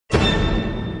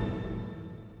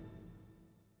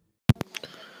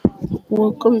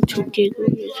Welcome to Diego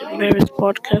Maris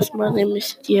podcast. My name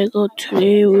is Diego.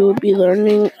 Today we will be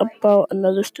learning about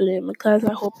another student in my class.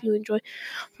 I hope you enjoy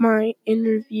my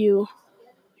interview.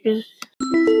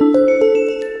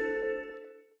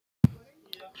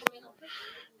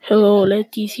 Hello,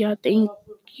 Leticia. Thank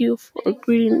you for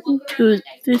agreeing to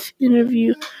this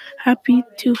interview. Happy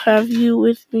to have you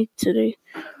with me today.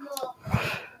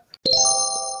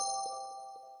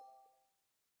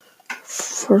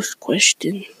 First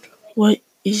question. What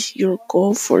is your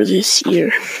goal for this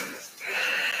year?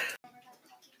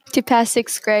 To pass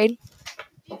 6th grade.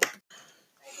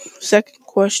 Second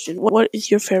question. What is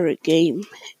your favorite game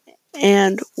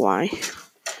and why?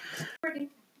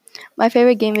 My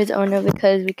favorite game is Ono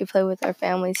because we can play with our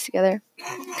families together.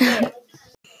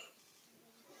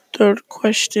 Third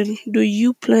question. Do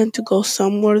you plan to go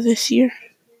somewhere this year?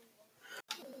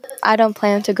 I don't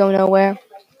plan to go nowhere.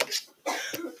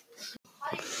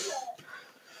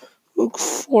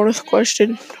 Fourth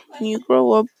question. When you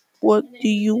grow up, what do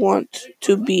you want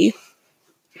to be?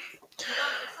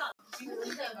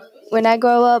 When I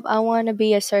grow up, I want to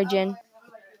be a surgeon.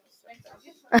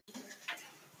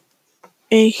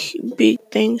 A big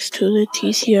thanks to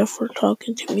Leticia for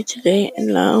talking to me today and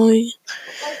allowing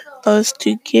us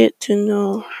to get to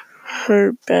know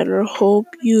her better. Hope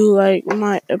you like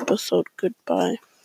my episode. Goodbye.